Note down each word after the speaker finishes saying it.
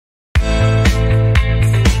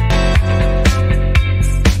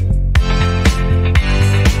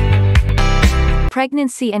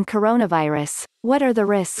Pregnancy and coronavirus, what are the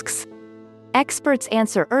risks? Experts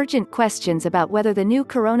answer urgent questions about whether the new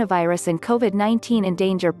coronavirus and COVID-19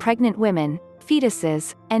 endanger pregnant women,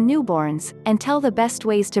 fetuses, and newborns, and tell the best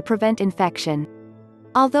ways to prevent infection.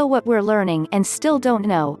 Although what we're learning and still don't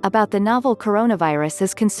know about the novel coronavirus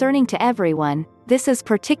is concerning to everyone, this is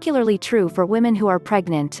particularly true for women who are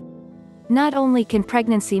pregnant. Not only can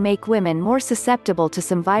pregnancy make women more susceptible to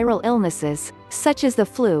some viral illnesses, such as the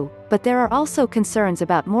flu, but there are also concerns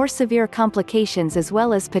about more severe complications as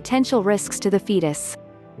well as potential risks to the fetus.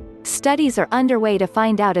 Studies are underway to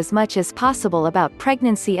find out as much as possible about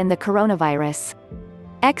pregnancy and the coronavirus.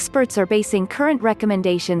 Experts are basing current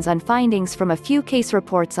recommendations on findings from a few case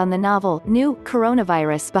reports on the novel, new,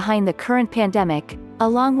 coronavirus behind the current pandemic,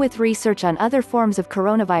 along with research on other forms of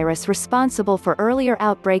coronavirus responsible for earlier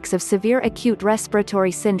outbreaks of severe acute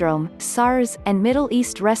respiratory syndrome, SARS, and Middle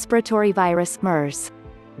East respiratory virus, MERS.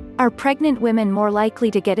 Are pregnant women more likely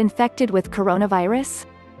to get infected with coronavirus?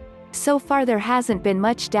 So far there hasn't been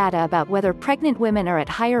much data about whether pregnant women are at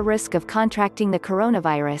higher risk of contracting the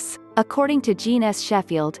coronavirus, according to Jean S.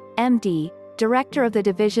 Sheffield, MD, Director of the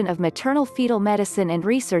Division of Maternal Fetal Medicine and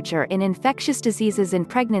researcher in infectious diseases in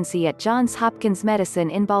pregnancy at Johns Hopkins Medicine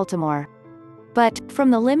in Baltimore. But,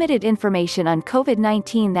 from the limited information on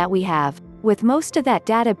COVID-19 that we have, with most of that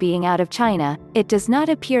data being out of China, it does not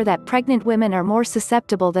appear that pregnant women are more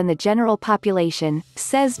susceptible than the general population,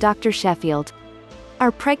 says Dr. Sheffield.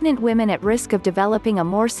 Are pregnant women at risk of developing a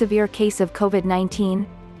more severe case of COVID-19?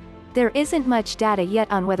 There isn't much data yet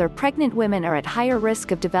on whether pregnant women are at higher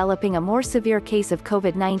risk of developing a more severe case of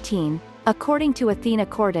COVID-19, according to Athena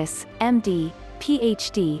Cordes, MD,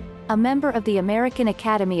 PhD, a member of the American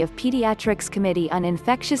Academy of Pediatrics Committee on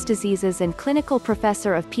Infectious Diseases and clinical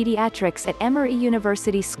professor of pediatrics at Emory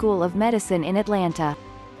University School of Medicine in Atlanta.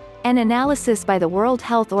 An analysis by the World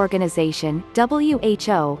Health Organization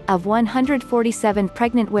 (WHO) of 147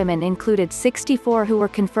 pregnant women included 64 who were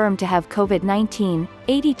confirmed to have COVID-19,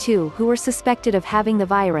 82 who were suspected of having the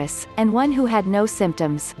virus, and 1 who had no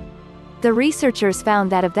symptoms. The researchers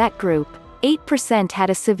found that of that group, 8%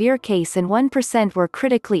 had a severe case and 1% were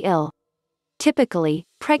critically ill. Typically,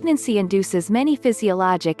 pregnancy induces many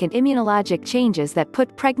physiologic and immunologic changes that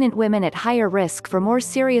put pregnant women at higher risk for more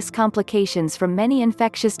serious complications from many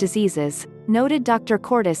infectious diseases, noted Dr.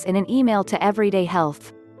 Cordes in an email to Everyday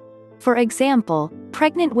Health. For example,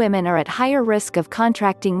 pregnant women are at higher risk of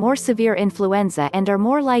contracting more severe influenza and are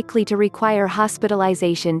more likely to require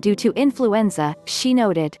hospitalization due to influenza, she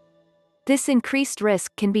noted. This increased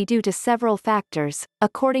risk can be due to several factors,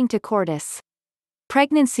 according to Cordes.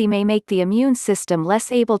 Pregnancy may make the immune system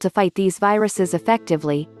less able to fight these viruses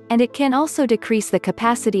effectively, and it can also decrease the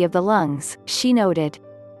capacity of the lungs, she noted.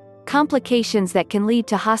 Complications that can lead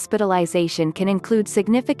to hospitalization can include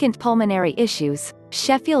significant pulmonary issues,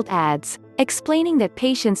 Sheffield adds, explaining that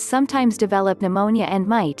patients sometimes develop pneumonia and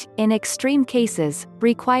might, in extreme cases,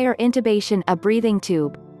 require intubation, a breathing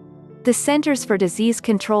tube. The Centers for Disease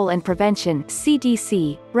Control and Prevention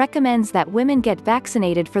 (CDC) recommends that women get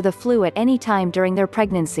vaccinated for the flu at any time during their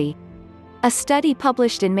pregnancy. A study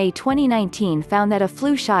published in May 2019 found that a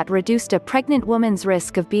flu shot reduced a pregnant woman's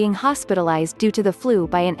risk of being hospitalized due to the flu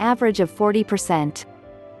by an average of 40%.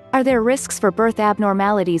 Are there risks for birth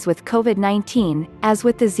abnormalities with COVID-19, as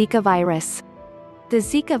with the Zika virus? The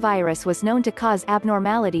Zika virus was known to cause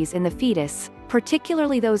abnormalities in the fetus,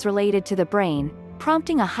 particularly those related to the brain,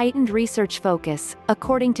 prompting a heightened research focus,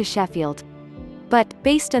 according to Sheffield. But,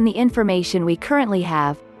 based on the information we currently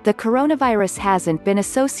have, the coronavirus hasn't been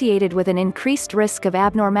associated with an increased risk of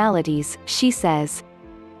abnormalities, she says.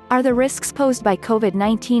 Are the risks posed by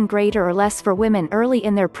COVID-19 greater or less for women early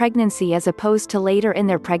in their pregnancy as opposed to later in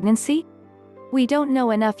their pregnancy? We don't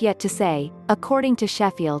know enough yet to say, according to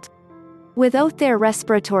Sheffield. With both their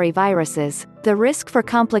respiratory viruses, the risk for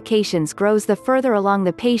complications grows the further along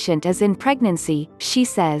the patient is in pregnancy, she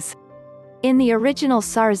says. In the original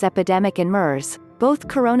SARS epidemic and MERS, both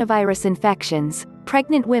coronavirus infections,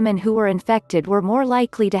 pregnant women who were infected were more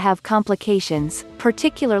likely to have complications,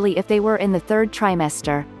 particularly if they were in the third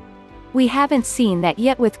trimester. We haven't seen that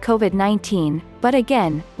yet with COVID-19, but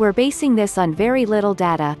again, we're basing this on very little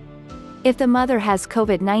data. If the mother has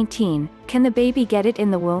COVID-19, can the baby get it in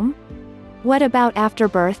the womb? What about after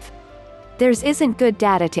birth? There isn't good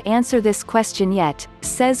data to answer this question yet,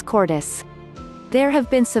 says Cordes. There have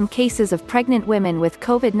been some cases of pregnant women with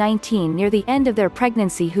COVID-19 near the end of their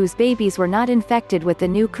pregnancy whose babies were not infected with the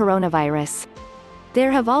new coronavirus.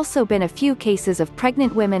 There have also been a few cases of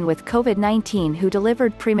pregnant women with COVID-19 who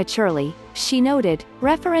delivered prematurely, she noted,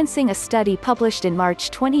 referencing a study published in March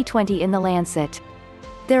 2020 in The Lancet.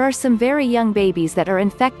 There are some very young babies that are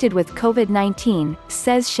infected with COVID-19,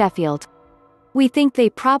 says Sheffield. We think they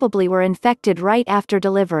probably were infected right after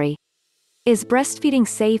delivery. Is breastfeeding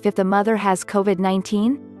safe if the mother has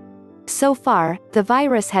COVID-19? So far, the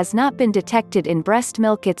virus has not been detected in breast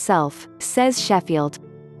milk itself, says Sheffield.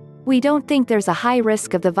 We don't think there's a high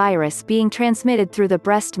risk of the virus being transmitted through the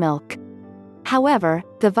breast milk. However,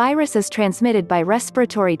 the virus is transmitted by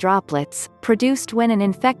respiratory droplets, produced when an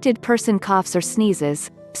infected person coughs or sneezes,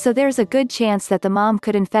 so there's a good chance that the mom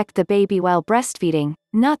could infect the baby while breastfeeding,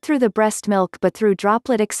 not through the breast milk but through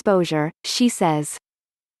droplet exposure, she says.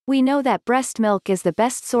 We know that breast milk is the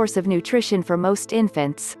best source of nutrition for most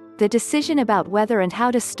infants. The decision about whether and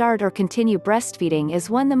how to start or continue breastfeeding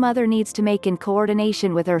is one the mother needs to make in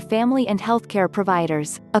coordination with her family and healthcare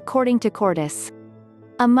providers, according to Cordis.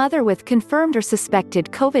 A mother with confirmed or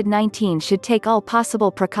suspected COVID-19 should take all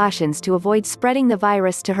possible precautions to avoid spreading the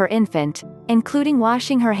virus to her infant, including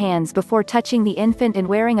washing her hands before touching the infant and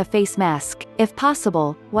wearing a face mask, if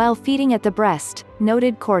possible, while feeding at the breast,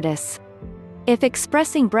 noted Cordis. If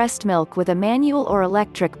expressing breast milk with a manual or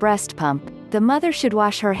electric breast pump, the mother should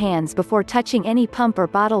wash her hands before touching any pump or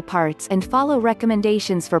bottle parts and follow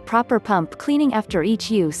recommendations for proper pump cleaning after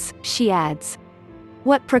each use, she adds.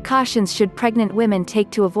 What precautions should pregnant women take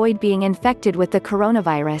to avoid being infected with the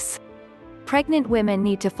coronavirus? Pregnant women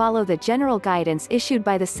need to follow the general guidance issued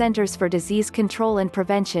by the Centers for Disease Control and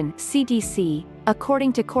Prevention (CDC),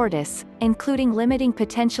 according to Cordis, including limiting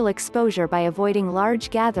potential exposure by avoiding large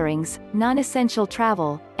gatherings, non-essential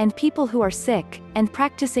travel, and people who are sick, and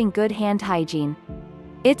practicing good hand hygiene.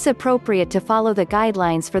 It's appropriate to follow the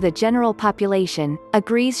guidelines for the general population,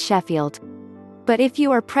 agrees Sheffield. But if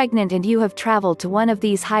you are pregnant and you have traveled to one of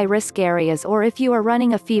these high-risk areas, or if you are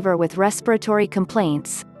running a fever with respiratory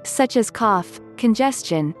complaints, such as cough,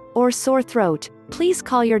 congestion, or sore throat, please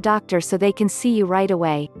call your doctor so they can see you right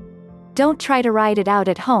away. Don't try to ride it out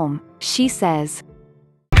at home, she says.